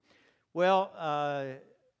Well,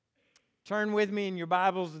 turn with me in your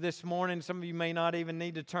Bibles this morning. Some of you may not even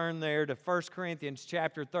need to turn there to 1 Corinthians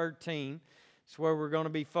chapter 13. It's where we're going to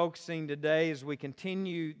be focusing today as we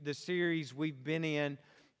continue the series we've been in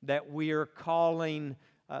that we are calling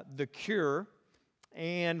The Cure.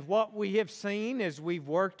 And what we have seen as we've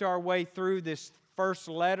worked our way through this first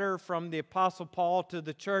letter from the Apostle Paul to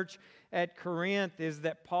the church at Corinth is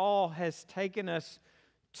that Paul has taken us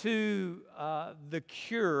to the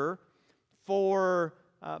cure for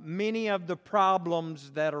many of the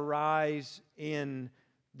problems that arise in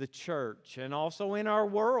the church and also in our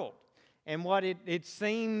world. And what it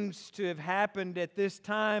seems to have happened at this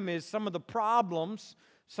time is some of the problems,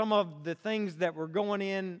 some of the things that were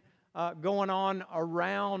going on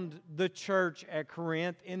around the church at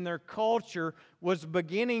Corinth in their culture was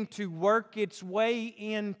beginning to work its way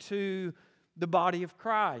into the body of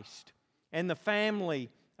Christ and the family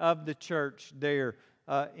of the church there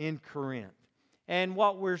in Corinth. And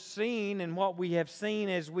what we're seeing and what we have seen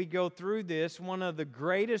as we go through this, one of the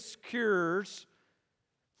greatest cures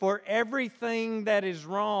for everything that is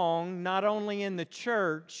wrong, not only in the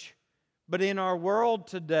church, but in our world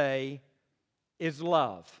today, is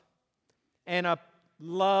love. And a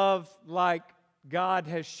love like God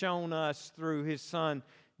has shown us through His Son,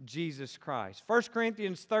 Jesus Christ. 1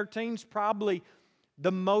 Corinthians 13 is probably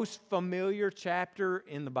the most familiar chapter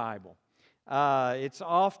in the Bible. It's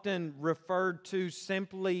often referred to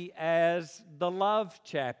simply as the love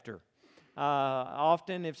chapter.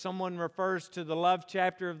 Often if someone refers to the love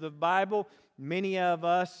chapter of the Bible, many of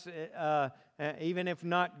us, even if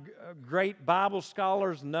not great Bible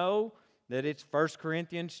scholars, know that it's 1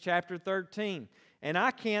 Corinthians chapter 13. And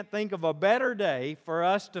I can't think of a better day for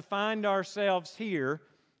us to find ourselves here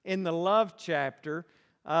in the love chapter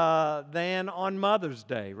than on Mother's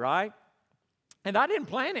Day, right? And I didn't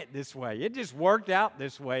plan it this way. It just worked out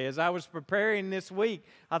this way. As I was preparing this week,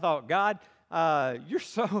 I thought, God, you're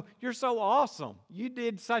so awesome. You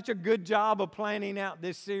did such a good job of planning out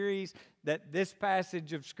this series that this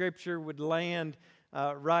passage of Scripture would land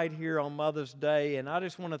right here on Mother's Day. And I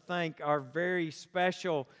just want to thank our very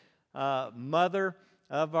special mother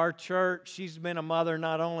of our church. She's been a mother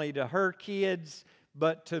not only to her kids,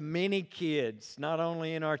 but to many kids, not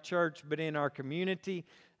only in our church, but in our community.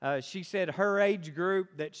 She said her age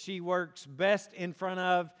group that she works best in front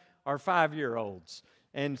of are 5-year-olds.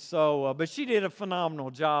 And so, but she did a phenomenal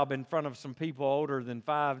job in front of some people older than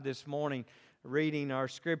 5 this morning, reading our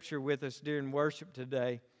Scripture with us during worship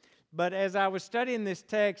today. But as I was studying this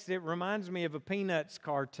text, it reminds me of a Peanuts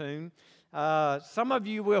cartoon. Some of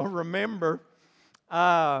you will remember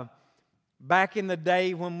back in the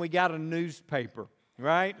day when we got a newspaper,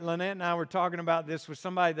 right? Lynette and I were talking about this with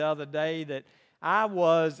somebody the other day that I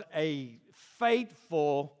was a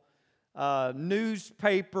faithful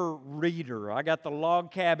newspaper reader. I got the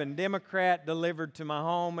Log Cabin Democrat delivered to my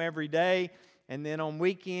home every day, and then on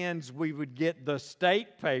weekends we would get the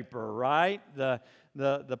state paper, right?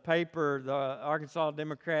 The paper, the Arkansas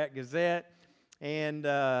Democrat Gazette, and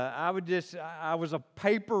I was a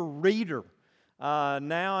paper reader.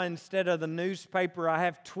 Now instead of the newspaper, I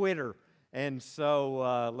have Twitter. And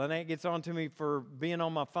so Lynette gets on to me for being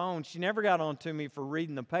on my phone. She never got on to me for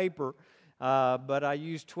reading the paper, but I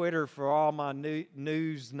use Twitter for all my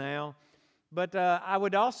news now. But I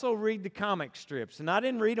would also read the comic strips, and I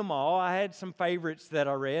didn't read them all. I had some favorites that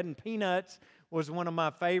I read, and Peanuts was one of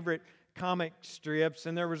my favorite comic strips.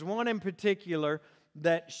 And there was one in particular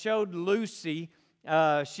that showed Lucy.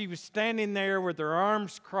 She was standing there with her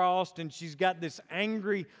arms crossed, and she's got this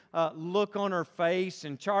angry look on her face.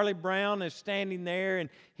 And Charlie Brown is standing there, and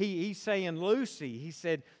he's saying, Lucy, he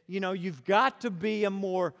said, you know, you've got to be a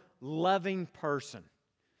more loving person.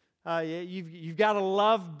 You've got to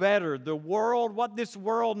love better. The world, what this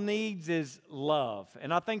world needs is love.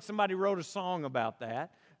 And I think somebody wrote a song about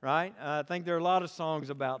that, right? I think there are a lot of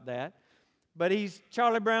songs about that. But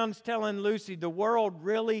Charlie Brown's telling Lucy, the world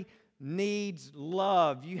really needs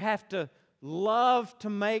love. You have to love to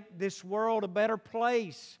make this world a better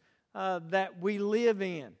place that we live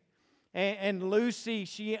in. And Lucy,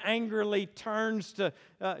 she angrily turns to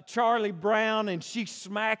Charlie Brown and she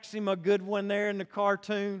smacks him a good one there in the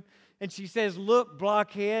cartoon. And she says, look,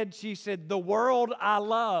 blockhead, she said, the world I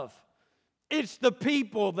love, it's the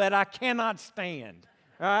people that I cannot stand,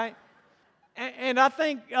 right? And I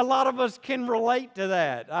think a lot of us can relate to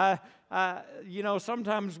that.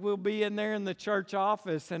 Sometimes we'll be in there in the church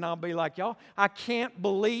office and I'll be like, y'all, I can't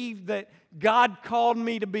believe that God called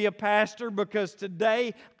me to be a pastor because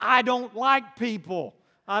today I don't like people.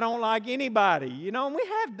 I don't like anybody. You know, and we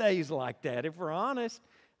have days like that if we're honest.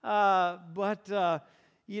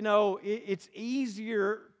 It's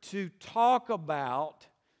easier to talk about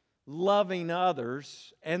loving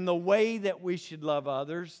others and the way that we should love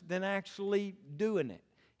others than actually doing it.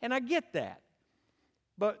 And I get that.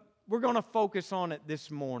 But we're going to focus on it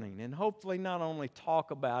this morning and hopefully not only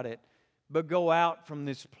talk about it, but go out from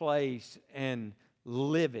this place and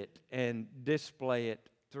live it and display it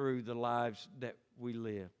through the lives that we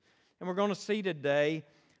live. And we're going to see today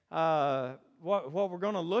what we're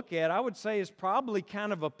going to look at, I would say, is probably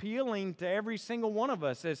kind of appealing to every single one of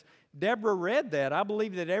us. As Deborah read that, I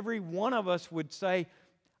believe that every one of us would say,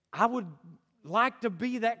 I would like to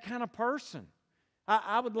be that kind of person.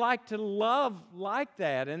 I would like to love like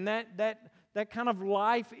that. And that kind of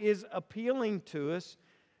life is appealing to us.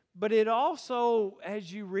 But it also,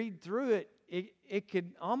 as you read through it, it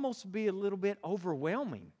could almost be a little bit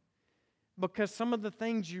overwhelming. Because some of the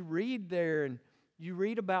things you read there, and you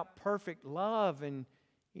read about perfect love, and,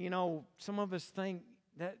 you know, some of us think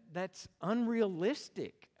that's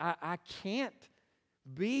unrealistic. I can't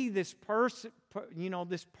be this person, you know,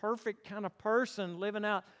 this perfect kind of person living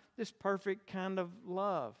out this perfect kind of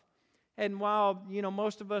love. And while, you know,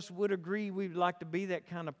 most of us would agree we'd like to be that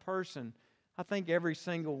kind of person, I think every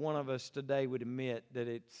single one of us today would admit that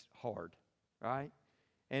it's hard, right?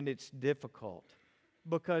 And it's difficult.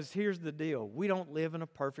 Because here's the deal. We don't live in a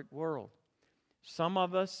perfect world. Some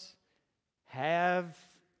of us have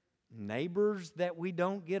neighbors that we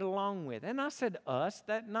don't get along with. And I said us,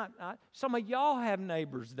 some of y'all have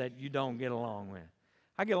neighbors that you don't get along with.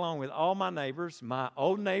 I get along with all my neighbors, my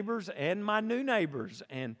old neighbors and my new neighbors,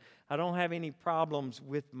 and I don't have any problems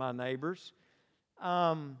with my neighbors.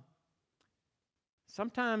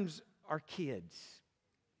 Sometimes our kids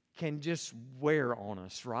can just wear on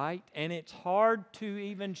us, right? And it's hard to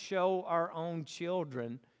even show our own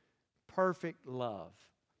children perfect love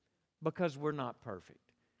because we're not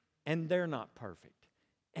perfect and they're not perfect.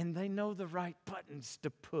 And they know the right buttons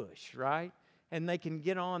to push, right? And they can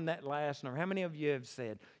get on that last nerve. How many of you have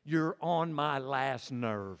said, you're on my last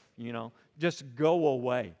nerve, you know? Just go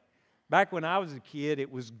away. Back when I was a kid, it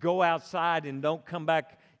was go outside and don't come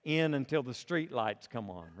back in until the street lights come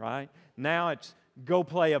on, right? Now it's go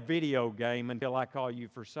play a video game until I call you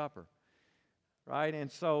for supper, right? And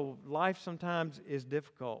so life sometimes is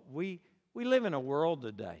difficult. We live in a world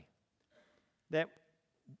today that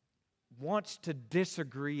wants to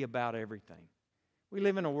disagree about everything. We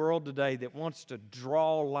live in a world today that wants to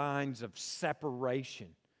draw lines of separation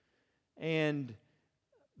and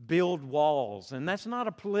build walls. And that's not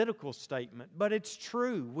a political statement, but it's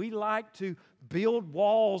true. We like to build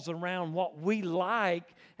walls around what we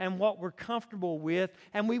like and what we're comfortable with,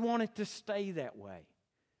 and we want it to stay that way.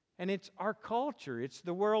 And it's our culture. It's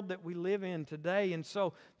the world that we live in today. And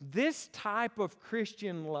so this type of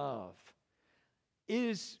Christian love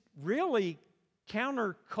is really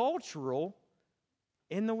countercultural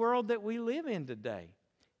in the world that we live in today.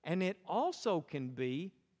 And it also can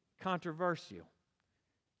be controversial,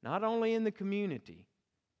 not only in the community,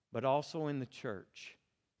 but also in the church,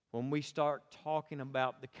 when we start talking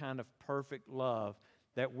about the kind of perfect love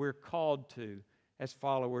that we're called to as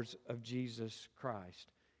followers of Jesus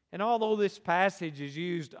Christ. And although this passage is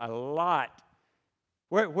used a lot,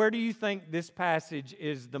 where do you think this passage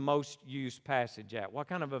is the most used passage at? What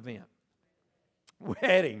kind of event?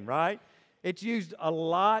 Wedding, right? It's used a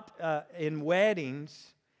lot in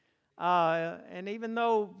weddings. And even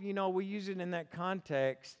though, you know, we use it in that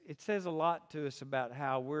context, it says a lot to us about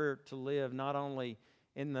how we're to live not only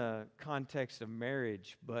in the context of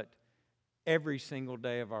marriage, but every single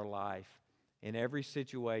day of our life, in every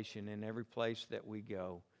situation, in every place that we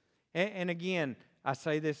go. And again, I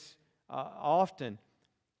say this often,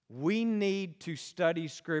 we need to study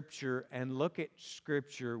Scripture and look at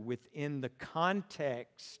Scripture within the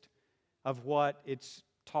context of what it's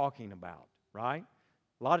talking about, right?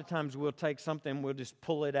 A lot of times we'll take something, we'll just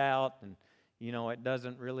pull it out, and, you know, it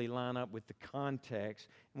doesn't really line up with the context.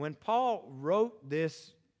 When Paul wrote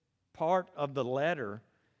this part of the letter,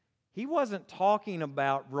 he wasn't talking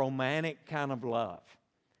about romantic kind of love.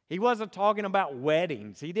 He wasn't talking about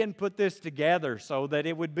weddings. He didn't put this together so that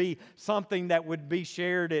it would be something that would be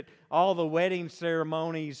shared at all the wedding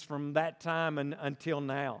ceremonies from that time until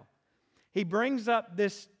now. He brings up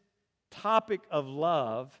this topic of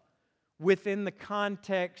love within the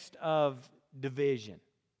context of division.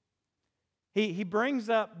 He brings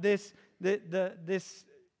up this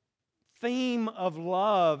theme of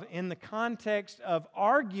love in the context of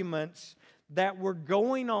arguments that were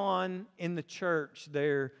going on in the church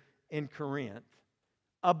there in Corinth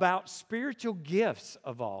about spiritual gifts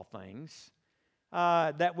of all things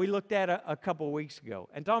that we looked at a couple weeks ago.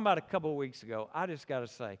 And talking about a couple weeks ago, I just got to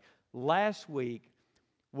say, last week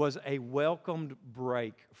was a welcomed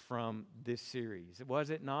break from this series. Was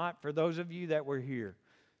it not? For those of you that were here,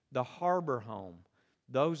 the Harbor Home,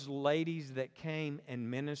 those ladies that came and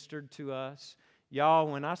ministered to us. Y'all,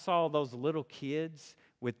 when I saw those little kids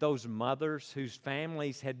with those mothers whose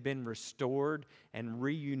families had been restored and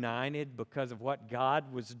reunited because of what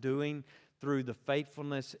God was doing through the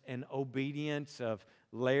faithfulness and obedience of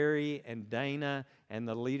Larry and Dana and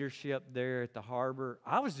the leadership there at the harbor,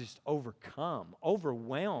 I was just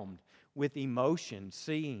overwhelmed with emotion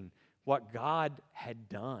seeing what God had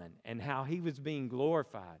done and how He was being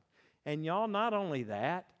glorified. And y'all, not only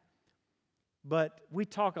that, but we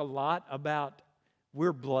talk a lot about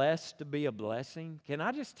we're blessed to be a blessing. Can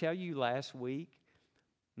I just tell you last week,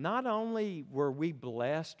 not only were we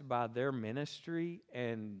blessed by their ministry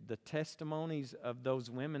and the testimonies of those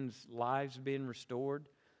women's lives being restored,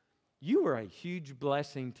 you were a huge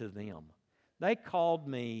blessing to them. They called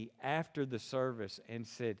me after the service and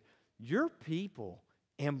said, your people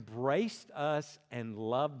embraced us and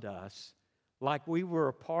loved us like we were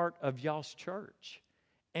a part of y'all's church.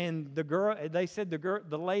 And they said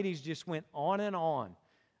the ladies just went on and on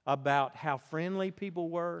about how friendly people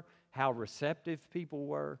were, how receptive people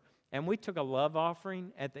were. And we took a love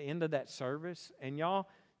offering at the end of that service. And y'all,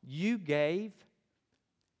 you gave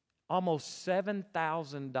almost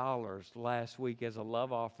 $7,000 last week as a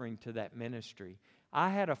love offering to that ministry.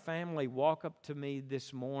 I had a family walk up to me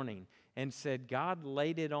this morning and said, God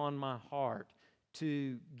laid it on my heart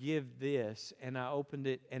to give this. And I opened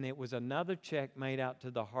it, and it was another check made out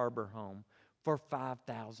to the Harbor Home for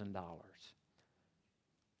 $5,000.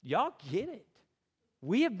 Y'all get it.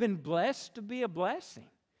 We have been blessed to be a blessing.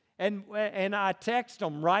 And I text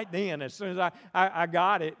them right then as soon as I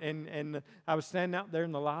got it. And I was standing out there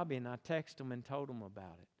in the lobby, and I texted them and told them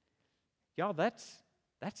about it. Y'all, that's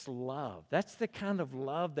love. That's the kind of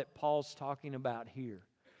love that Paul's talking about here.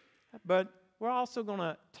 But we're also going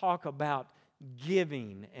to talk about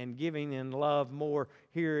giving and giving in love more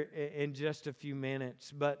here in just a few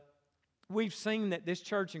minutes. But we've seen that this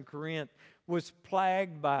church in Corinth was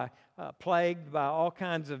plagued by all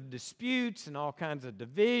kinds of disputes and all kinds of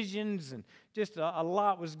divisions, and just a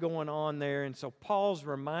lot was going on there. And so Paul's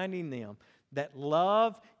reminding them that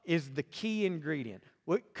love is the key ingredient.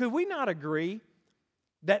 Could we not agree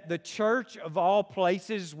that the church of all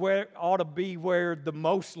places ought to be where the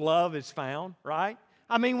most love is found, right?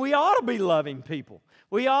 I mean, we ought to be loving people.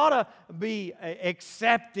 We ought to be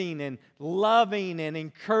accepting and loving and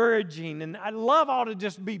encouraging. And love ought to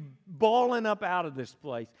just be boiling up out of this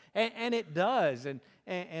place. And it does.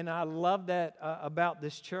 And I love that about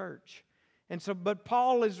this church. And so, but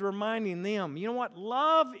Paul is reminding them, you know what?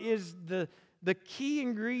 Love is the key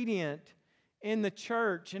ingredient in the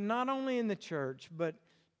church. And not only in the church, but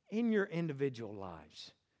in your individual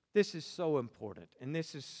lives. This is so important. And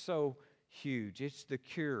this is so huge. It's the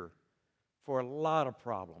cure for a lot of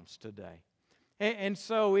problems today. And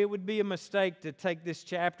so it would be a mistake to take this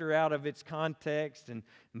chapter out of its context and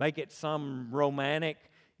make it some romantic,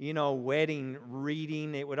 wedding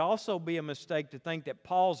reading. It would also be a mistake to think that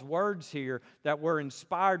Paul's words here that were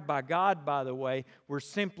inspired by God, by the way, were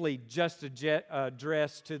simply just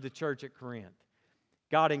addressed to the church at Corinth.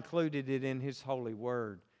 God included it in His holy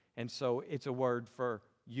word. And so it's a word for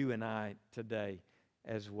you and I today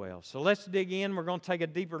as well. So let's dig in. We're going to take a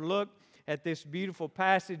deeper look at this beautiful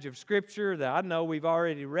passage of Scripture that I know we've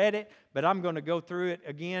already read it, but I'm going to go through it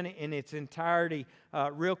again in its entirety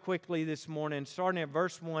real quickly this morning. Starting at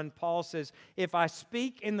verse 1, Paul says, "If I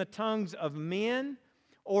speak in the tongues of men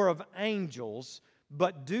or of angels,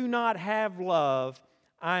 but do not have love,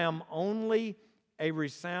 I am only a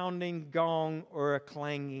resounding gong or a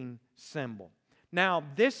clanging cymbal." Now,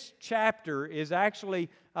 this chapter is actually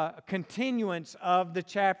a continuance of the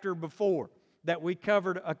chapter before that we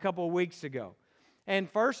covered a couple of weeks ago. And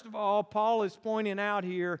first of all, Paul is pointing out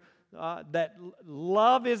here that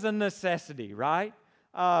love is a necessity, right?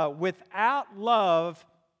 Without love,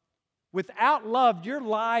 your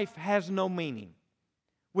life has no meaning.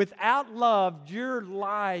 Without love, your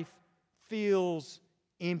life feels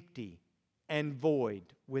empty and void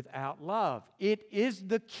without love. It is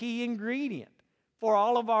the key ingredient for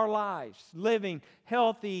all of our lives, living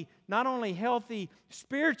healthy, not only healthy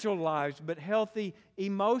spiritual lives, but healthy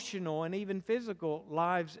emotional and even physical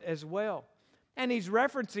lives as well. And he's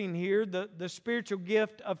referencing here the spiritual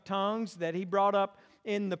gift of tongues that he brought up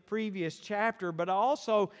in the previous chapter. But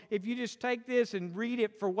also, if you just take this and read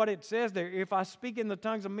it for what it says there, if I speak in the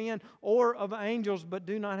tongues of men or of angels but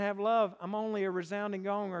do not have love, I'm only a resounding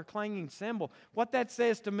gong or a clanging cymbal. What that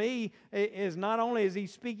says to me is not only is he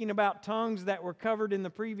speaking about tongues that were covered in the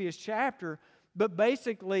previous chapter, but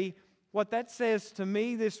basically what that says to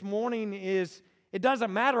me this morning is it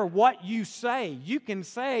doesn't matter what you say. You can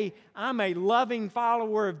say, I'm a loving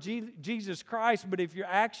follower of Jesus Christ, but if your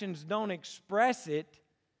actions don't express it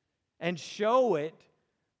and show it,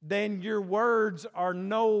 then your words are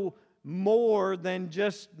no more than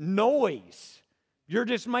just noise. You're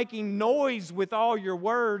just making noise with all your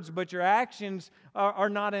words, but your actions are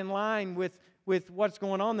not in line with what's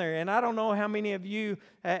going on there. And I don't know how many of you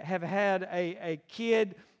have had a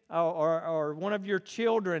kid or one of your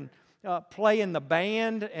children play in the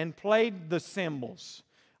band and played the cymbals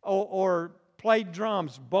or played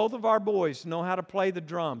drums. Both of our boys know how to play the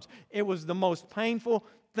drums. It was the most painful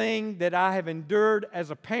thing that I have endured as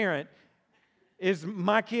a parent is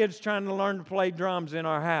my kids trying to learn to play drums in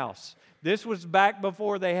our house. This was back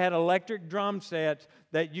before they had electric drum sets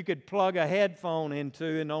that you could plug a headphone into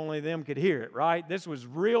and only them could hear it, right? This was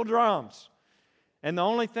real drums. And the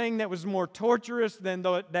only thing that was more torturous than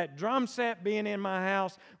that drum set being in my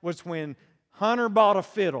house was when Hunter bought a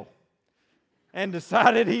fiddle and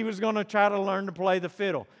decided he was going to try to learn to play the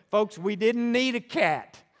fiddle. Folks, we didn't need a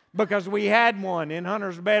cat because we had one in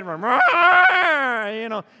Hunter's bedroom. You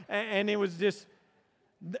know, and it was just,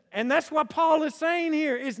 and that's what Paul is saying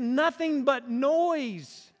here, is nothing but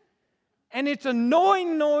noise. And it's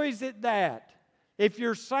annoying noise at that. If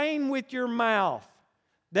you're saying with your mouth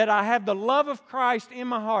that I have the love of Christ in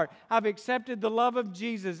my heart, I've accepted the love of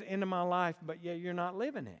Jesus into my life, but yet you're not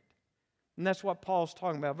living it. And that's what Paul's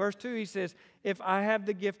talking about. Verse 2, he says, if I have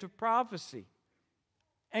the gift of prophecy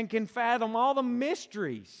and can fathom all the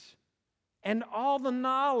mysteries and all the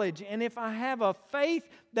knowledge, and if I have a faith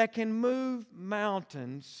that can move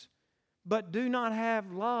mountains, but do not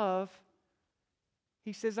have love,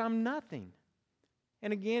 he says, I'm nothing.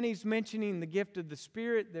 And again, he's mentioning the gift of the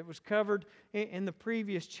Spirit that was covered in the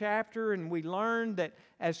previous chapter, and we learned that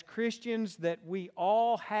as Christians that we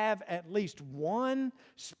all have at least one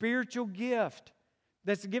spiritual gift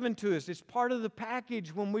that's given to us. It's part of the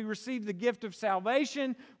package. When we receive the gift of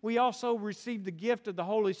salvation, we also receive the gift of the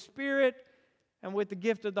Holy Spirit, and with the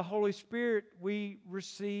gift of the Holy Spirit, we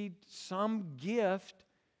receive some gift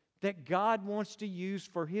that God wants to use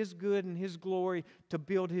for His good and His glory to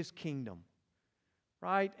build His kingdom.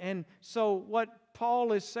 Right? And so what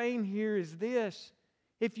Paul is saying here is this.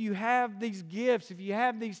 If you have these gifts, if you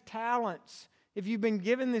have these talents, if you've been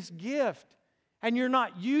given this gift and you're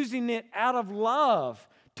not using it out of love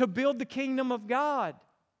to build the kingdom of God,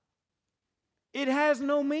 it has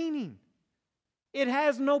no meaning. It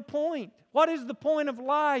has no point. What is the point of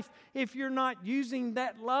life if you're not using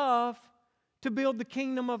that love to build the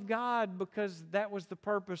kingdom of God? Because that was the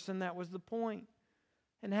purpose and that was the point.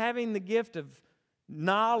 And having the gift of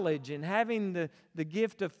knowledge and having the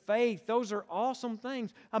gift of faith, those are awesome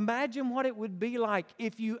things. Imagine what it would be like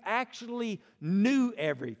if you actually knew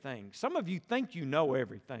everything. Some of you think you know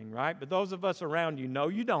everything, right? But those of us around you know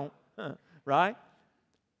you don't, right?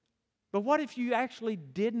 But what if you actually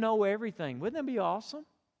did know everything? Wouldn't that be awesome?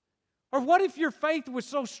 Or what if your faith was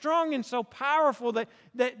so strong and so powerful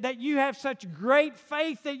that you have such great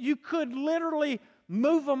faith that you could literally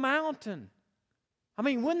move a mountain? I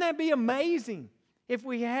mean, wouldn't that be amazing if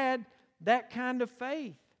we had that kind of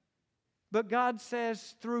faith? But God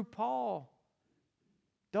says through Paul,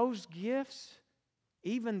 those gifts,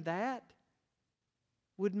 even that,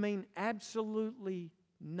 would mean absolutely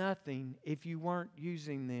nothing if you weren't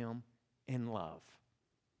using them in love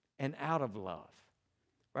and out of love.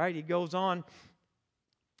 Right? He goes on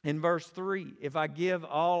in verse 3, if I give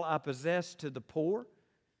all I possess to the poor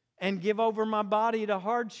and give over my body to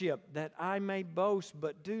hardship that I may boast,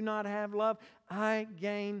 but do not have love, I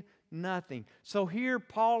gain nothing. So here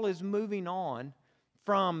Paul is moving on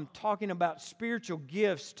from talking about spiritual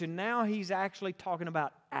gifts to now he's actually talking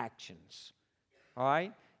about actions. All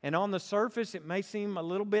right? And on the surface it may seem a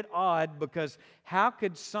little bit odd because how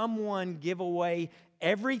could someone give away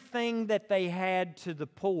everything that they had to the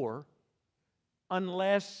poor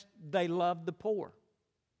unless they loved the poor?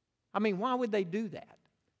 I mean, why would they do that?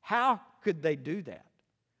 How could they do that?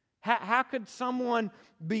 How could someone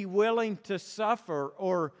be willing to suffer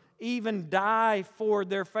or even die for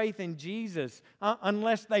their faith in Jesus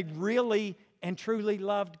unless they really and truly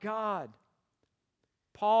loved God?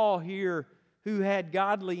 Paul here, who had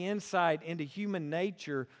godly insight into human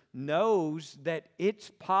nature, knows that it's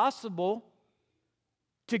possible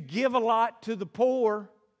to give a lot to the poor,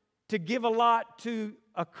 to give a lot to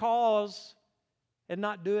a cause, and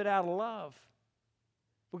not do it out of love.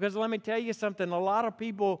 Because let me tell you something, a lot of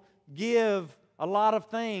people give a lot of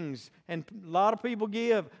things, and a lot of people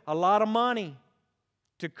give a lot of money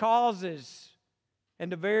to causes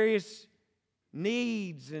and to various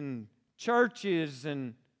needs and churches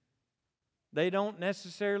and They don't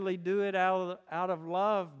necessarily do it out of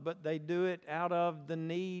love, but they do it out of the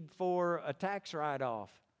need for a tax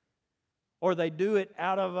write-off. Or they do it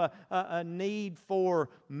out of a need for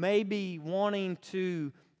maybe wanting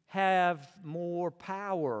to have more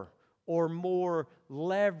power or more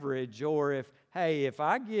leverage. Or if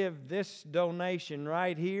I give this donation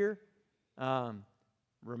right here,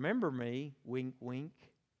 remember me, wink, wink.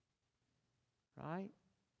 Right?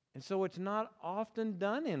 And so it's not often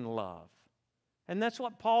done in love. And that's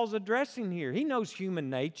what Paul's addressing here. He knows human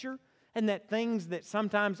nature and that things that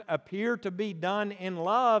sometimes appear to be done in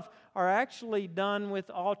love are actually done with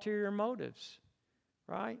ulterior motives.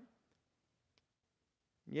 Right?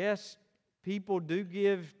 Yes, people do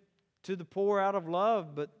give to the poor out of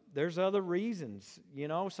love, but there's other reasons. You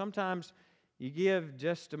know, sometimes you give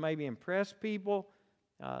just to maybe impress people.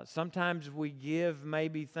 Sometimes we give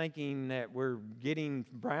maybe thinking that we're getting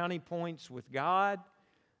brownie points with God.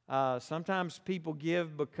 Sometimes people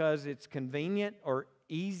give because it's convenient or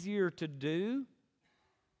easier to do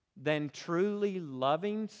than truly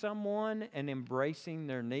loving someone and embracing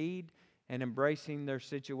their need and embracing their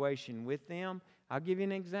situation with them. I'll give you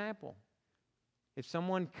an example. If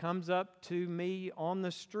someone comes up to me on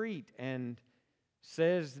the street and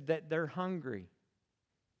says that they're hungry,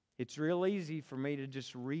 it's real easy for me to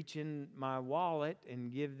just reach in my wallet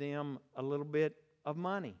and give them a little bit of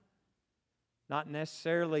money. Not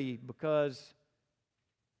necessarily because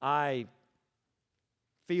I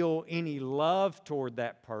feel any love toward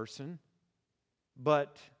that person,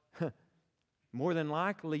 but more than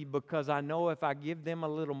likely because I know if I give them a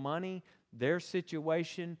little money, their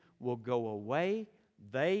situation will go away,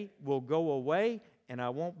 they will go away, and I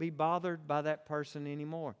won't be bothered by that person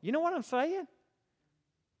anymore. You know what I'm saying?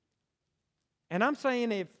 And I'm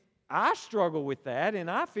saying if I struggle with that and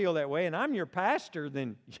I feel that way and I'm your pastor,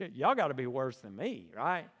 then y'all got to be worse than me,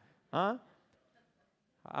 right? Huh?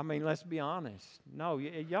 I mean, let's be honest. No,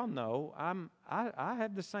 y'all know I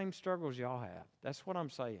have the same struggles y'all have. That's what I'm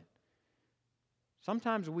saying.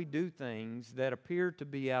 Sometimes we do things that appear to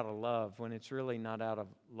be out of love when it's really not out of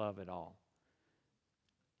love at all.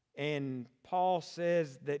 And Paul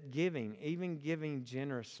says that giving, even giving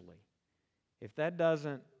generously, if that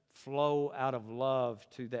doesn't flow out of love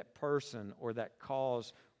to that person or that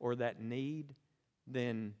cause or that need,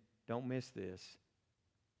 then don't miss this.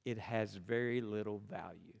 It has very little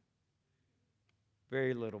value.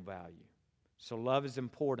 Very little value. So love is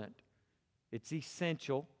important. It's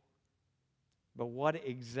essential. But what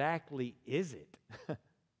exactly is it?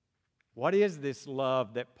 What is this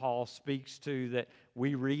love that Paul speaks to that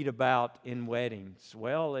we read about in weddings?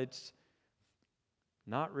 Well, it's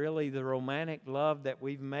not really the romantic love that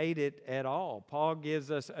we've made it at all. Paul gives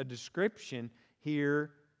us a description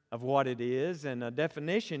here of what it is and a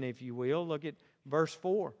definition, if you will. Look at verse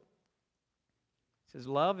 4. It says,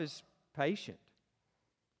 love is patient.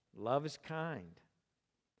 Love is kind.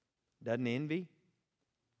 Doesn't envy.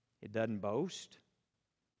 It doesn't boast.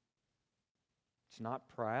 It's not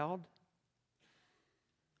proud.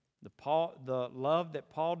 The love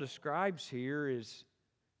that Paul describes here is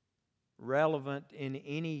relevant in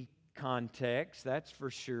any context, that's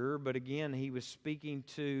for sure. But again, he was speaking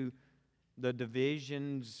to the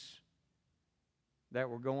divisions that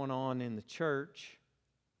were going on in the church.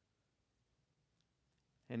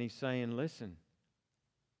 And he's saying, listen,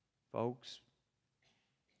 folks,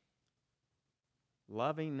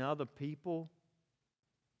 loving other people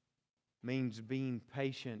means being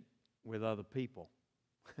patient with other people.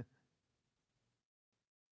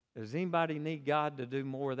 Does anybody need God to do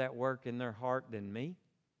more of that work in their heart than me?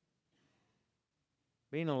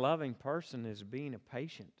 Being a loving person is being a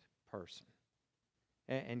patient person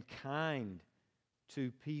and kind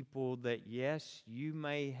to people that, yes, you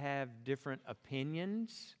may have different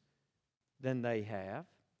opinions than they have.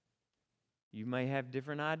 You may have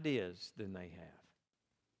different ideas than they have.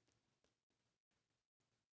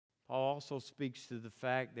 Paul also speaks to the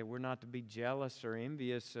fact that we're not to be jealous or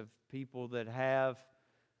envious of people that have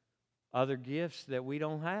other gifts that we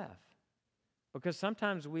don't have. Because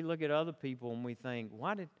sometimes we look at other people and we think,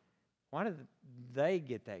 why did they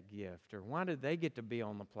get that gift? Or why did they get to be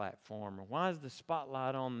on the platform? Or why is the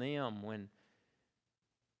spotlight on them when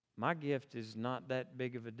my gift is not that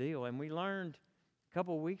big of a deal? And we learned a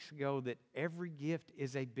couple of weeks ago that every gift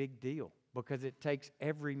is a big deal because it takes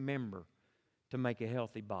every member to make a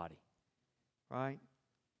healthy body. Right?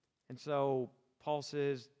 And so Paul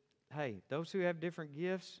says, hey, those who have different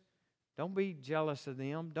gifts, don't be jealous of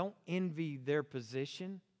them. Don't envy their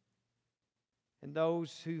position. And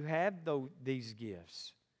those who have these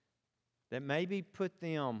gifts that maybe put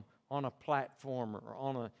them on a platform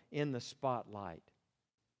or in the spotlight,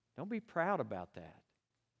 Don't be proud about that.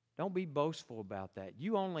 Don't be boastful about that.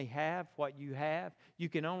 You only have what you have. You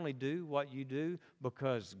can only do what you do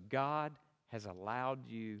because God has allowed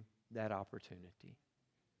you that opportunity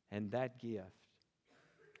and that gift.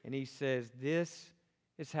 And He says, this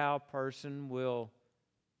is how a person will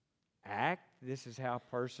act. This is how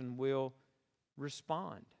a person will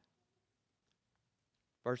respond.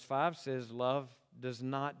 Verse 5 says, love does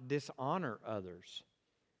not dishonor others.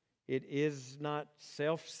 It is not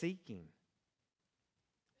self-seeking.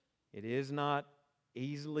 It is not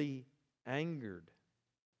easily angered.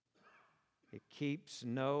 It keeps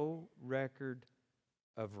no record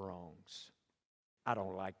of wrongs. I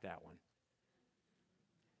don't like that one.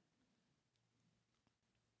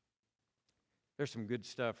 There's some good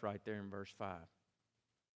stuff right there in verse 5.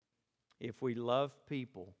 If we love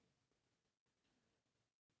people,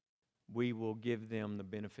 we will give them the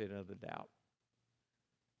benefit of the doubt.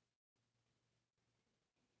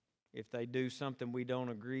 If they do something we don't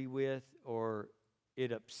agree with or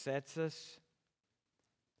it upsets us,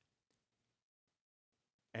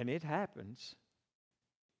 and it happens,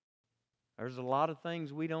 there's a lot of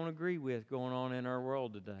things we don't agree with going on in our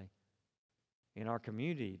world today, in our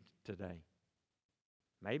community today.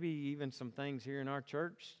 Maybe even some things here in our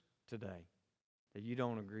church today that you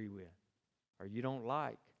don't agree with or you don't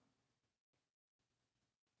like.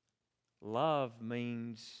 Love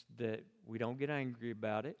means that we don't get angry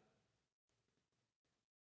about it.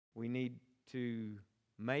 We need to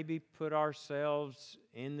maybe put ourselves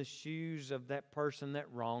in the shoes of that person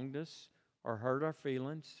that wronged us or hurt our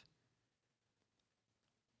feelings.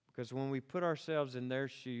 Because when we put ourselves in their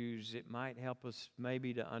shoes, it might help us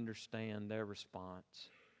maybe to understand their response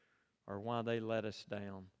or why they let us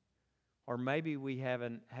down. Or maybe we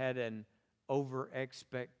haven't had an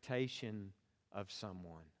over-expectation of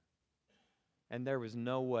someone. And there was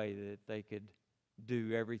no way that they could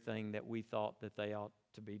do everything that we thought that they ought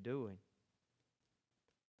to be doing.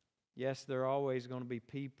 Yes, there are always going to be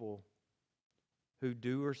people who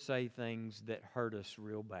do or say things that hurt us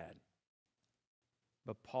real bad.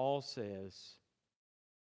 But Paul says,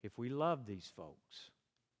 if we love these folks,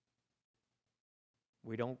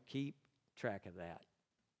 we don't keep track of that.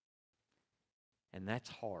 And that's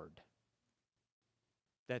hard.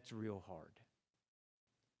 That's real hard.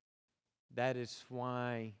 That is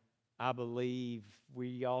why I believe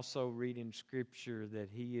we also read in Scripture that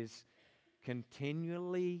He is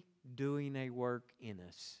continually doing a work in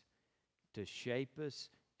us to shape us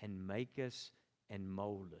and make us and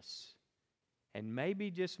mold us. And maybe,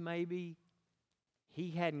 just maybe,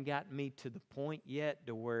 He hadn't gotten me to the point yet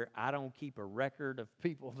to where I don't keep a record of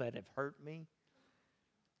people that have hurt me.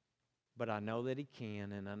 But I know that He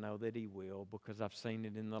can, and I know that He will, because I've seen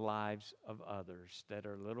it in the lives of others that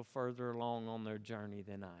are a little further along on their journey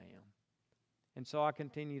than I am. And so I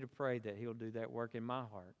continue to pray that He'll do that work in my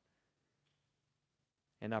heart.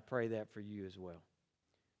 And I pray that for you as well.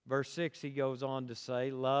 Verse 6, he goes on to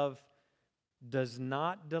say, love does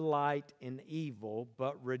not delight in evil,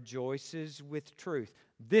 but rejoices with truth.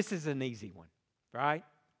 This is an easy one, right?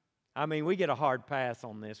 I mean, we get a hard pass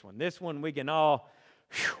on this one. This one we can all,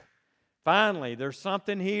 finally, there's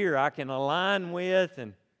something here I can align with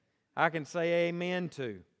and I can say amen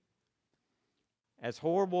to. As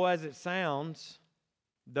horrible as it sounds,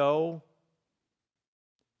 though,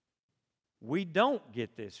 we don't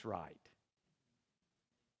get this right.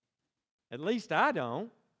 At least I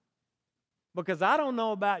don't. Because I don't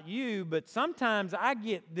know about you, but sometimes I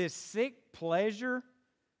get this sick pleasure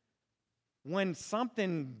when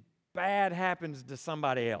something bad happens to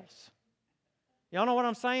somebody else. Y'all know what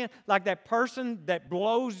I'm saying? Like that person that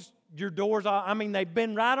blows your doors off. I mean, they've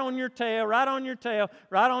been right on your tail, right on your tail,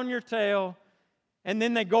 right on your tail. And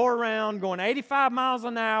then they go around going 85 miles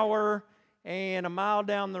an hour, and a mile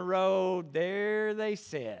down the road, there they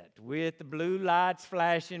sit with the blue lights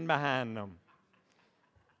flashing behind them.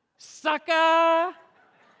 Sucker!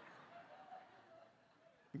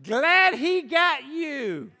 Glad he got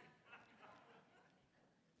you.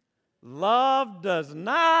 Love does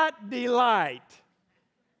not delight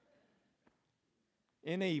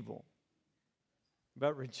in evil,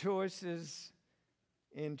 but rejoices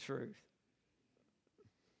in truth.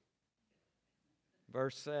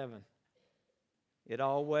 Verse 7, it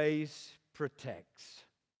always protects,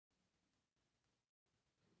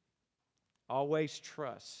 always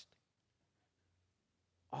trusts,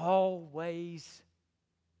 always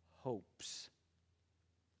hopes,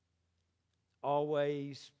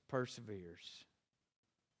 always perseveres.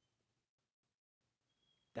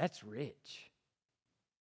 That's rich.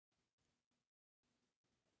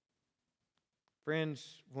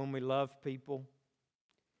 Friends, when we love people,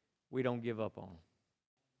 we don't give up on them.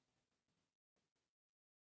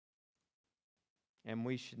 And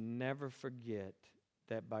we should never forget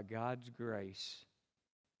that by God's grace,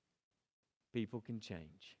 people can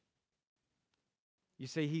change. You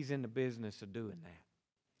see, He's in the business of doing that.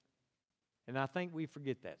 And I think we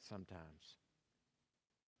forget that sometimes.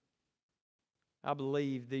 I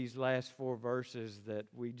believe these last 4 verses that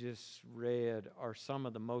we just read are some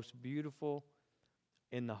of the most beautiful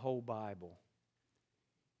in the whole Bible,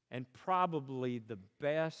 and probably the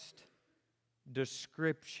best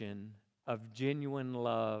description of genuine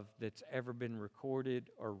love that's ever been recorded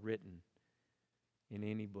or written in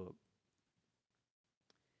any book.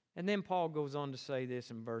 And then Paul goes on to say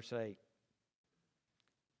this in verse 8.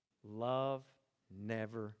 Love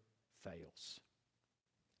never fails.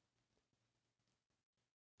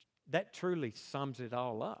 That truly sums it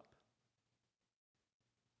all up.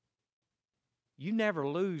 You never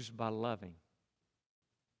lose by loving.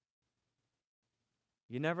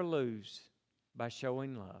 You never lose by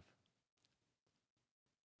showing love.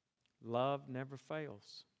 Love never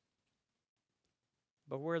fails.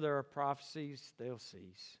 But where there are prophecies, they'll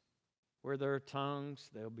cease. Where there are tongues,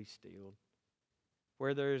 they'll be stilled.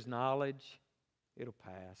 Where there is knowledge, it'll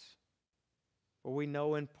pass. For we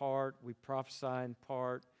know in part, we prophesy in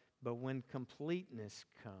part, but when completeness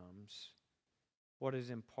comes, what is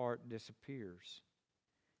in part disappears.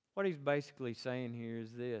 What he's basically saying here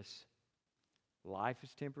is this: life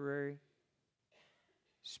is temporary,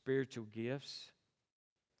 spiritual gifts,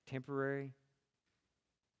 temporary,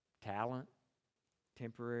 talent,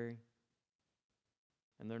 temporary,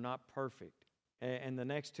 and they're not perfect. And the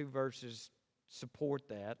next 2 verses support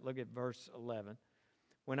that. Look at verse 11.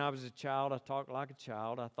 When I was a child, I talked like a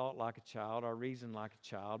child, I thought like a child, I reasoned like a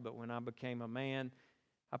child, but when I became a man,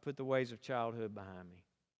 I put the ways of childhood behind me.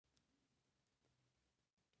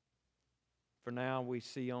 For now we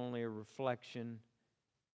see only a reflection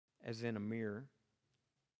as in a mirror.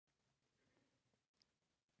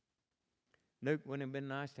 Nuke, wouldn't it have been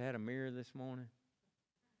nice to have a mirror this morning?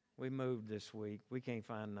 We moved this week. We can't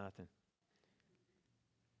find nothing.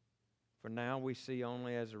 For now we see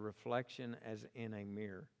only as a reflection as in a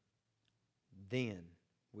mirror. Then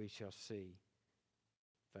we shall see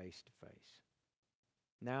face to face.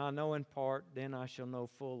 Now I know in part, then I shall know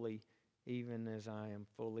fully, even as I am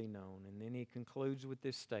fully known. And then he concludes with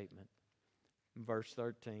this statement in verse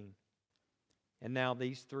 13. And now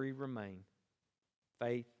these 3 remain: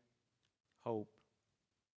 faith, hope,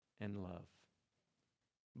 and love.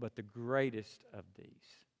 But the greatest of these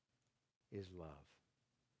is love.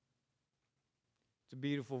 It's a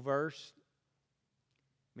beautiful verse.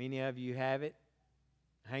 Many of you have it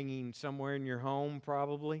hanging somewhere in your home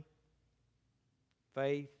probably.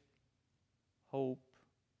 Faith, hope,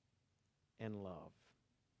 and love.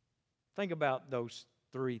 Think about those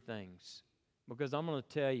 3 things, because I'm going to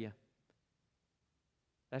tell you,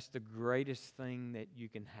 that's the greatest thing that you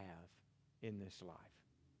can have in this life.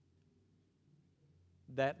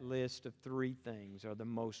 That list of 3 things are the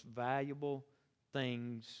most valuable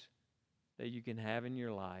things that you can have in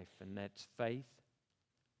your life, and that's faith,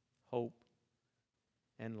 hope,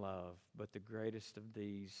 and love. But the greatest of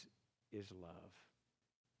these is love.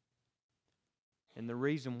 And the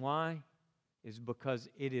reason why is because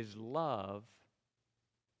it is love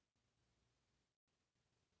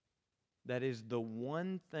that is the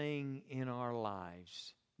one thing in our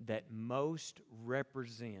lives that most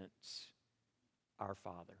represents our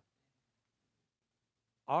Father.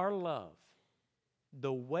 Our love,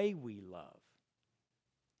 the way we love,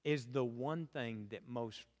 is the one thing that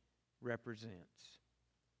most represents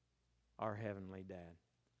our Heavenly Dad.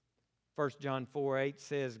 1 John 4:8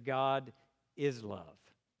 says God is love.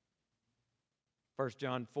 1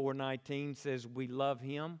 John 4:19 says we love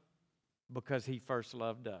Him because He first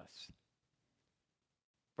loved us.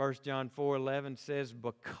 1 John 4:11 says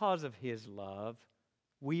because of His love,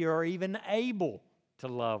 we are even able to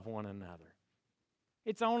love one another.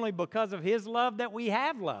 It's only because of His love that we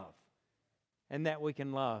have love and that we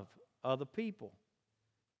can love other people.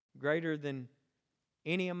 Greater than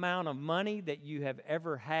any amount of money that you have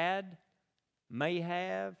ever had, may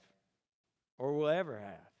have, or will ever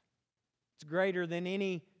have. It's greater than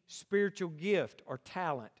any spiritual gift or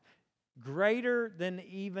talent. Greater than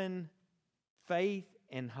even faith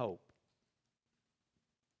and hope.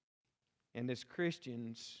 And as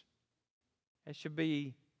Christians, that should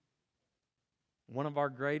be one of our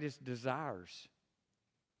greatest desires,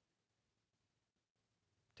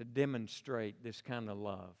 to demonstrate this kind of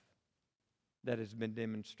love that has been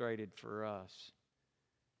demonstrated for us.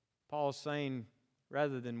 Paul's saying,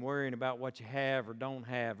 rather than worrying about what you have or don't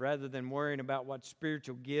have, rather than worrying about what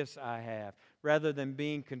spiritual gifts I have, rather than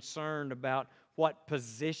being concerned about what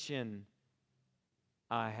position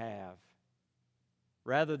I have,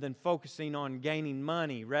 rather than focusing on gaining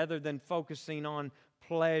money, rather than focusing on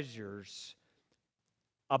pleasures.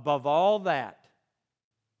 Above all that,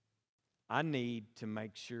 I need to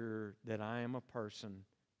make sure that I am a person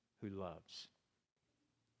who loves.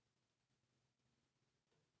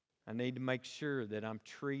 I need to make sure that I'm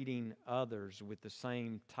treating others with the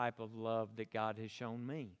same type of love that God has shown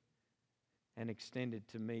me and extended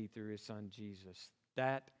to me through His Son Jesus.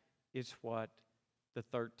 That is what the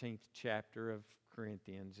 13th chapter of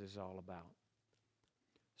Corinthians is all about.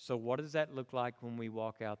 So what does that look like when we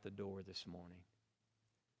walk out the door this morning?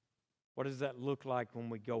 What does that look like when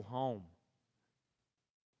we go home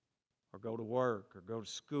or go to work or go to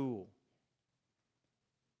school?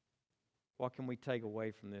 What can we take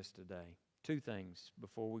away from this today? Two things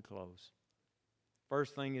before we close.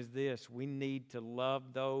 First thing is this: we need to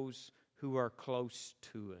love those who are close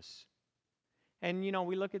to us. And you know,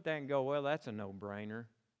 we look at that and go, well, that's a no-brainer.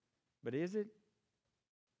 But is it?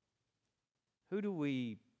 Who do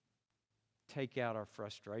we take out our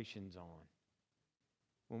frustrations on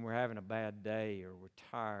when we're having a bad day, or we're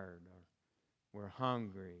tired, or we're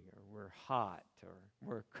hungry, or we're hot, or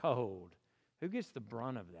we're cold? Who gets the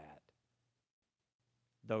brunt of that?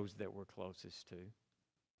 Those that we're closest to.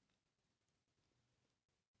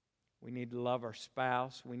 We need to love our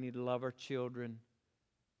spouse. We need to love our children.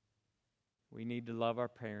 We need to love our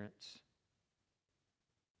parents.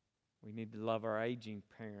 We need to love our aging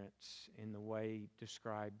parents in the way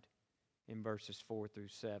described in verses 4 through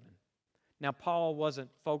 7. Now, Paul wasn't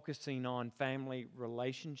focusing on family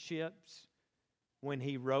relationships when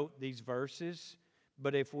he wrote these verses,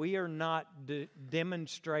 but if we are not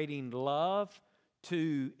demonstrating love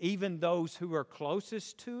to even those who are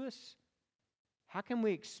closest to us, how can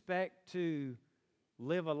we expect to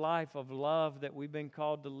live a life of love that we've been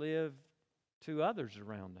called to live to others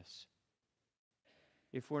around us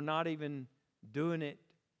if we're not even doing it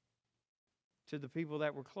to the people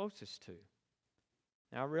that we're closest to?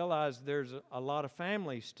 Now, I realize there's a lot of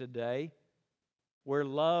families today where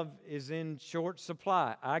love is in short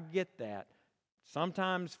supply. I get that.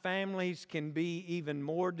 Sometimes families can be even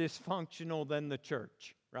more dysfunctional than the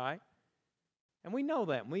church, right? And we know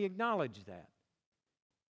that, and we acknowledge that.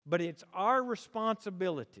 But it's our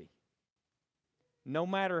responsibility, no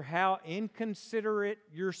matter how inconsiderate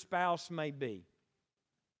your spouse may be,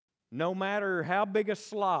 no matter how big a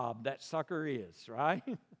slob that sucker is, right?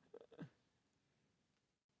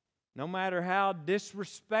 No matter how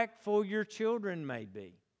disrespectful your children may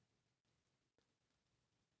be,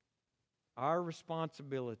 our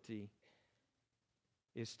responsibility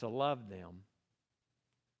is to love them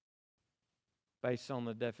based on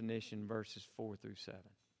the definition, verses 4 through 7.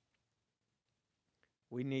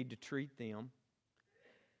 We need to treat them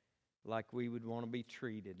like we would want to be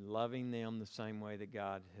treated, loving them the same way that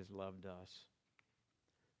God has loved us.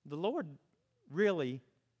 The Lord really,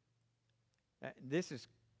 this is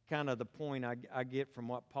kind of the point I get from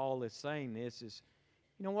what Paul is saying. This is,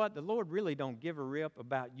 you know what? The Lord really don't give a rip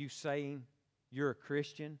about you saying you're a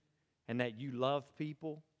Christian and that you love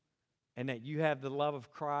people and that you have the love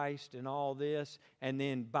of Christ and all this, and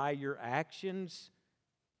then by your actions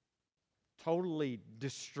totally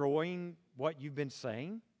destroying what you've been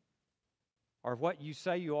saying or what you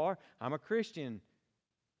say you are. I'm a Christian.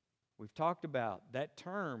 We've talked about that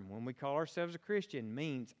term when we call ourselves a Christian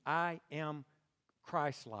means I am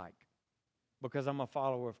Christ-like because I'm a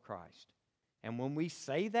follower of Christ. And when we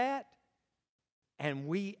say that and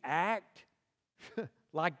we act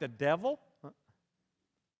like the devil,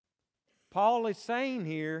 Paul is saying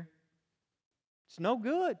here, it's no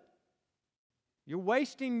good. You're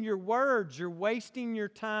wasting your words. You're wasting your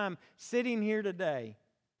time sitting here today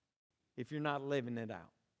if you're not living it out.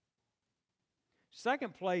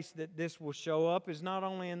 Second place that this will show up is not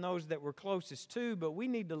only in those that we're closest to, but we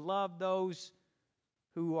need to love those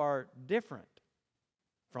who are different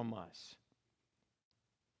from us.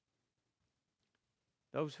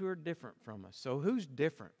 Those who are different from us. So who's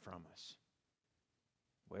different from us?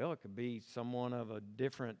 Well, it could be someone of a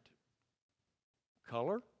different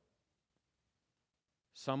color,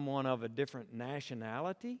 someone of a different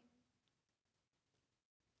nationality.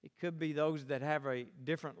 It could be those that have a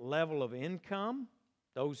different level of income,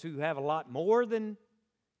 those who have a lot more than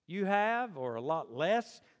you have or a lot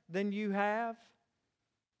less than you have.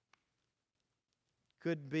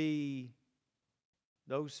 Could be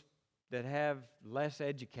those that have less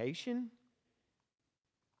education.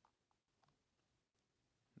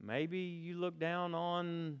 Maybe you look down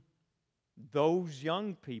on those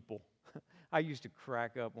young people. I used to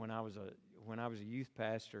crack up when I was a youth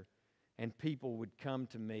pastor, and people would come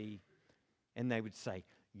to me and they would say,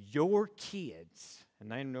 "Your kids,"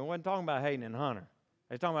 and they wasn't talking about Hayden and Hunter.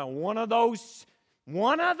 They're talking about one of those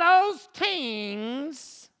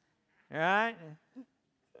teens, right?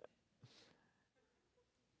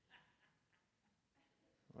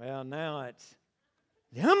 Well, now it's,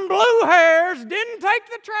 them blue hairs didn't take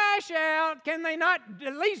the trash out. Can they not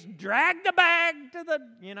at least drag the bag to the,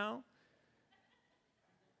 you know?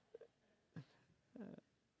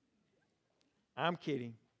 I'm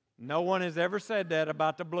kidding. No one has ever said that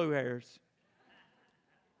about the blue hairs.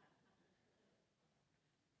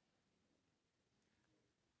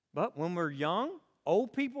 But when we're young,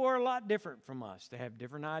 old people are a lot different from us. They have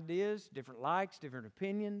different ideas, different likes, different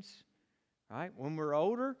opinions. Right? When we're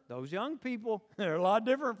older, those young people, they're a lot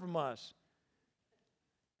different from us.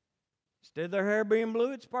 Instead of their hair being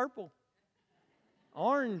blue, it's purple,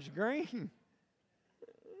 orange, green.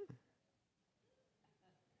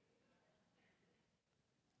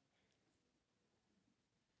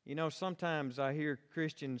 You know, sometimes I hear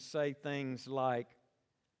Christians say things like,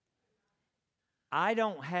 I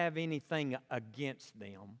don't have anything against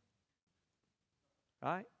them.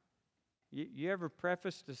 Right? You ever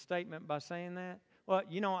prefaced a statement by saying that? Well,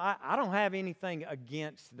 you know, I don't have anything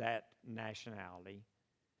against that nationality.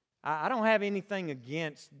 I don't have anything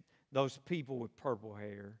against those people with purple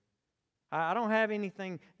hair. I don't have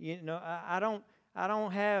anything, you know, I don't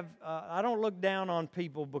look down on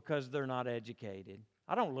people because they're not educated.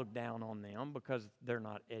 I don't look down on them because they're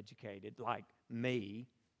not educated like me,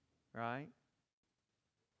 right?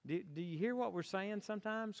 Do you hear what we're saying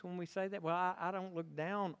sometimes when we say that? Well, I don't look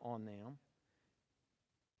down on them.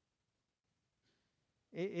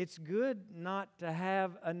 It's good not to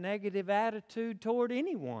have a negative attitude toward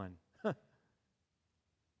anyone.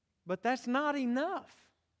 But that's not enough.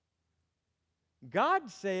 God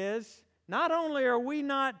says not only are we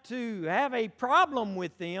not to have a problem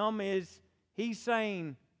with them, He's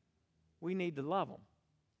saying we need to love them.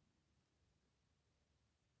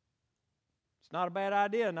 It's not a bad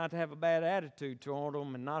idea not to have a bad attitude toward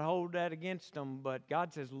them and not hold that against them, but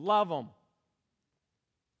God says love them.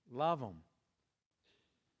 Love them.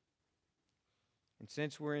 And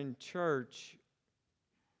since we're in church,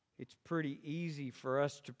 it's pretty easy for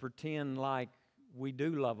us to pretend like we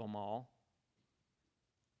do love them all.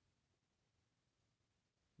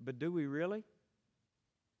 But do we really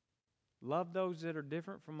love those that are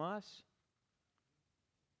different from us?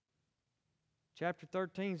 Chapter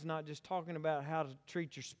 13 is not just talking about how to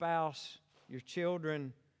treat your spouse, your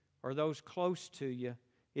children, or those close to you.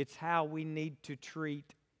 It's how we need to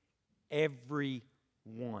treat everyone.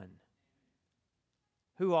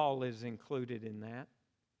 Who all is included in that?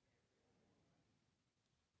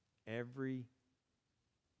 Everyone.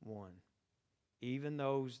 Even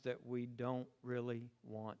those that we don't really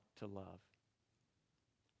want to love.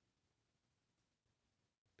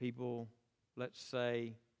 People, let's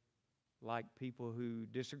say, like people who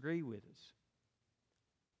disagree with us.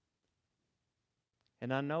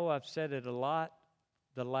 And I know I've said it a lot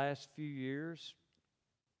the last few years.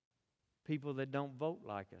 People that don't vote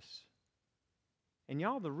like us. And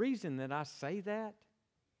y'all, the reason that I say that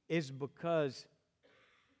is because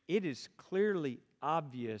it is clearly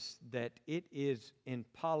obvious that it is in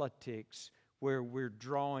politics where we're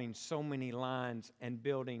drawing so many lines and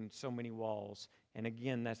building so many walls. And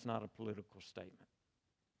again, that's not a political statement.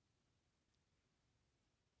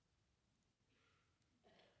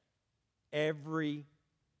 Everyone.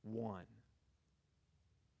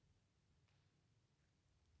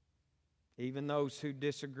 Even those who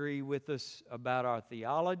disagree with us about our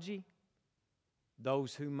theology,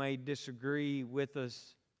 those who may disagree with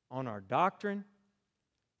us on our doctrine,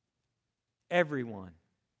 everyone.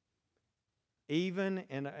 Even,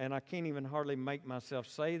 and I can't even hardly make myself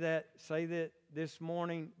say that this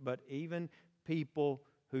morning, but even people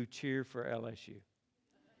who cheer for LSU.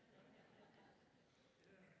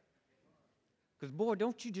 Because, boy,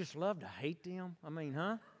 don't you just love to hate them? I mean,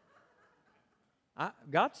 huh?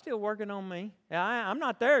 God's still working on me. I'm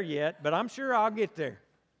not there yet, but I'm sure I'll get there.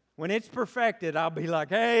 When it's perfected, I'll be like,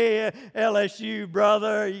 hey, LSU,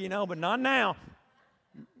 brother, you know, but not now.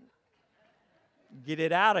 Get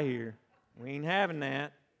it out of here. We ain't having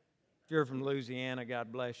that. If you're from Louisiana,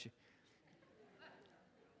 God bless you.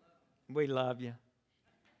 We love you.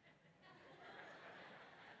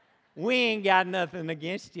 We ain't got nothing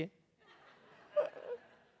against you.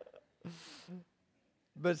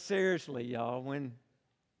 But seriously, y'all,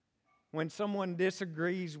 when someone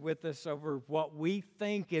disagrees with us over what we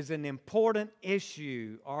think is an important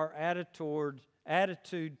issue, our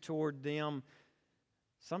attitude toward them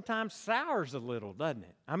sometimes sours a little, doesn't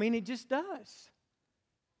it? I mean, it just does.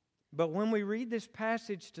 But when we read this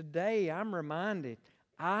passage today, I'm reminded,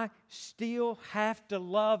 I still have to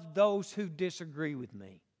love those who disagree with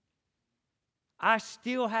me. I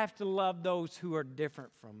still have to love those who are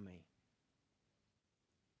different from me.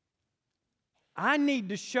 I need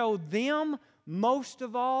to show them, most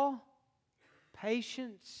of all,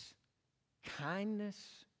 patience,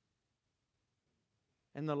 kindness,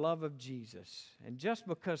 and the love of Jesus. And just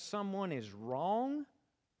because someone is wrong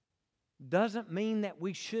doesn't mean that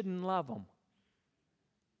we shouldn't love them.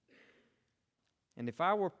 And if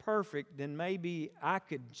I were perfect, then maybe I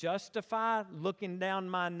could justify looking down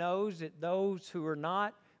my nose at those who are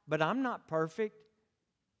not, but I'm not perfect.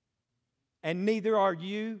 And neither are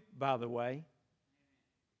you, by the way.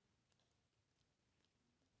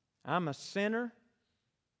 I'm a sinner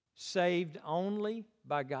saved only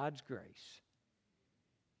by God's grace.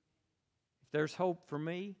 If there's hope for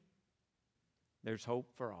me, there's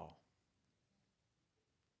hope for all.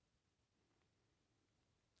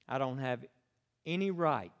 I don't have any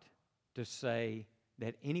right to say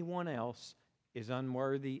that anyone else is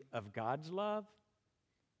unworthy of God's love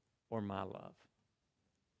or my love.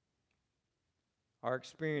 Our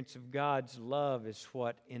experience of God's love is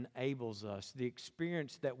what enables us. The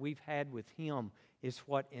experience that we've had with Him is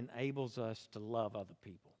what enables us to love other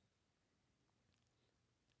people.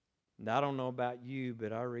 And I don't know about you,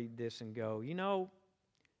 but I read this and go, you know,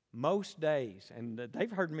 most days, and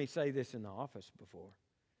they've heard me say this in the office before,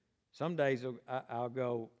 some days I'll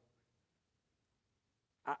go,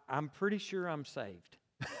 I'm pretty sure I'm saved.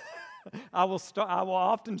 I will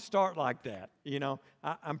often start like that, you know.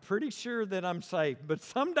 I'm pretty sure that I'm saved, but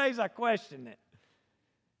some days I question it.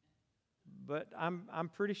 But I'm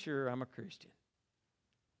pretty sure I'm a Christian.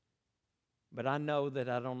 But I know that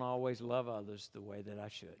I don't always love others the way that I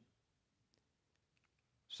should.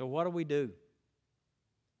 So what do?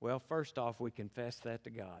 Well, first off, we confess that to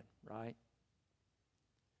God, right?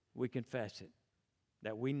 We confess it,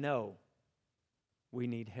 that we know we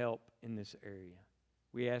need help in this area.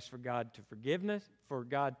 We ask for God to forgive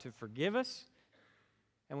us,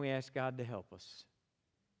 and we ask God to help us.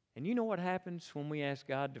 And you know what happens when we ask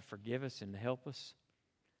God to forgive us and to help us?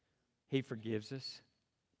 He forgives us,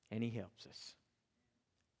 and He helps us.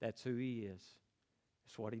 That's who He is.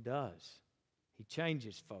 That's what He does. He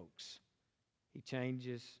changes folks. He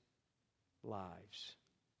changes lives.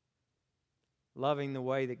 Loving the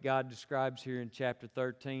way that God describes here in chapter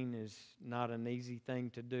 13 is not an easy thing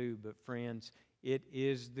to do, but friends, it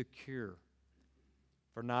is the cure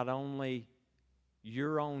for not only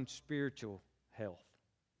your own spiritual health.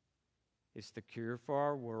 It's the cure for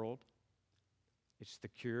our world. It's the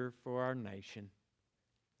cure for our nation.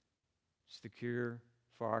 It's the cure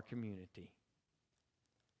for our community.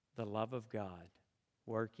 The love of God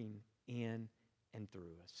working in and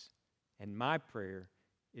through us. And my prayer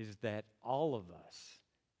is that all of us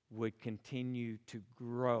would continue to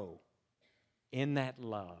grow in that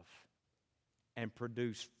love and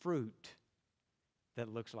produce fruit that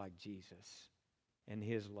looks like Jesus and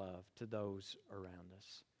His love to those around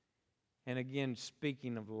us. And again,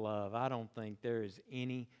 speaking of love, I don't think there is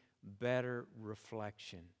any better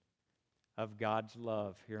reflection of God's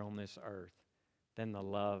love here on this earth than the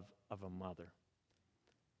love of a mother.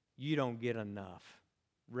 You don't get enough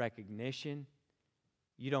recognition.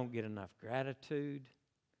 You don't get enough gratitude.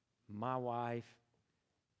 My wife,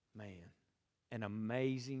 man, an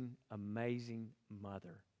amazing, amazing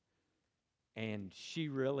mother. And she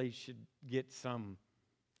really should get some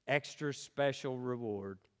extra special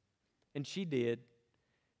reward. And she did.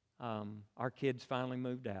 Our kids finally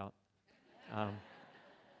moved out.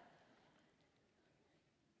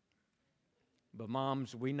 But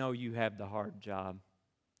moms, we know you have the hard job.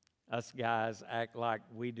 Us guys act like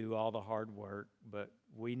we do all the hard work, but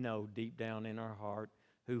we know deep down in our heart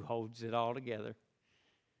who holds it all together,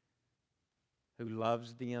 who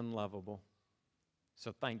loves the unlovable.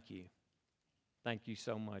 So thank you. Thank you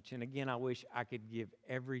so much. And again, I wish I could give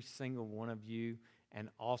every single one of you an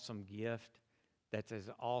awesome gift that's as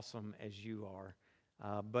awesome as you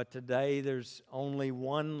are. But today there's only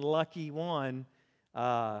one lucky one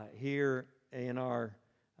here in our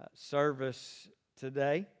service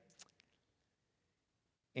today.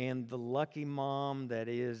 And the lucky mom that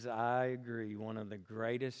is, I agree, one of the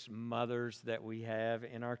greatest mothers that we have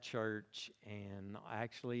in our church and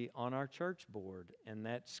actually on our church board, and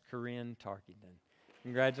that's Corinne Tarkington.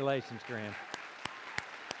 Congratulations, Corinne.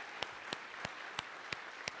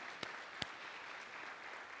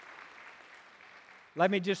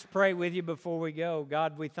 Let me just pray with you before we go.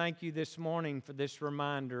 God, we thank you this morning for this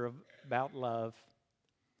reminder about love.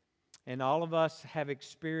 And all of us have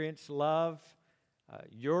experienced love.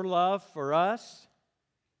 Your love for us.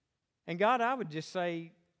 And God, I would just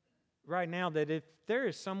say, right now that if there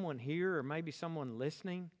is someone here or maybe someone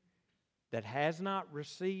listening that has not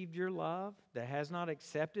received your love, that has not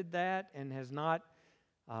accepted that, and has not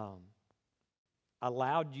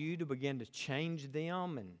allowed you to begin to change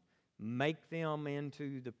them and make them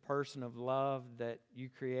into the person of love that you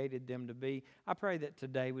created them to be, I pray that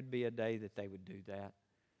today would be a day that they would do that.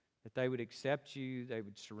 That they would accept you, they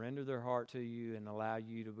would surrender their heart to you and allow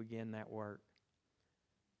you to begin that work.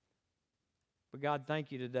 But God,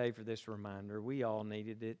 thank you today for this reminder. We all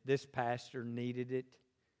needed it. This pastor needed it.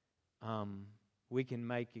 We can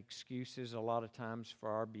make excuses a lot of times for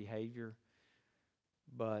our behavior,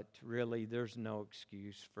 but really there's no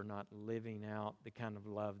excuse for not living out the kind of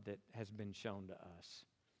love that has been shown to us.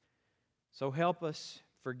 So help us,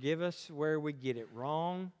 forgive us where we get it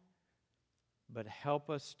wrong, but help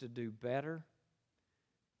us to do better,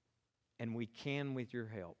 and we can with your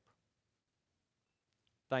help.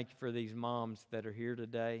 Thank you for these moms that are here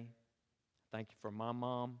today. Thank you for my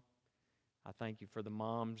mom. I thank you for the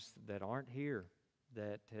moms that aren't here,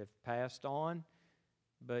 that have passed on,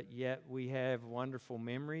 but yet we have wonderful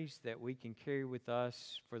memories that we can carry with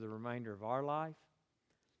us for the remainder of our life.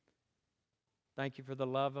 Thank you for the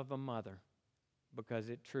love of a mother, because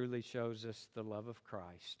it truly shows us the love of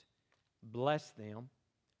Christ. Bless them.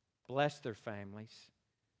 Bless their families.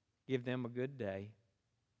 Give them a good day.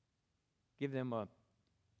 Give them a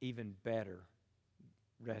even better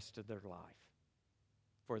rest of their life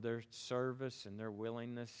for their service and their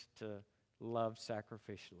willingness to love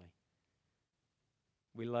sacrificially.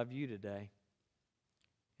 We love you today,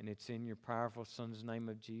 and it's in your powerful Son's name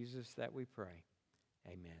of Jesus that we pray.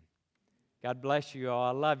 Amen. God bless you all.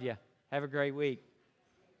 I love you. Have a great week.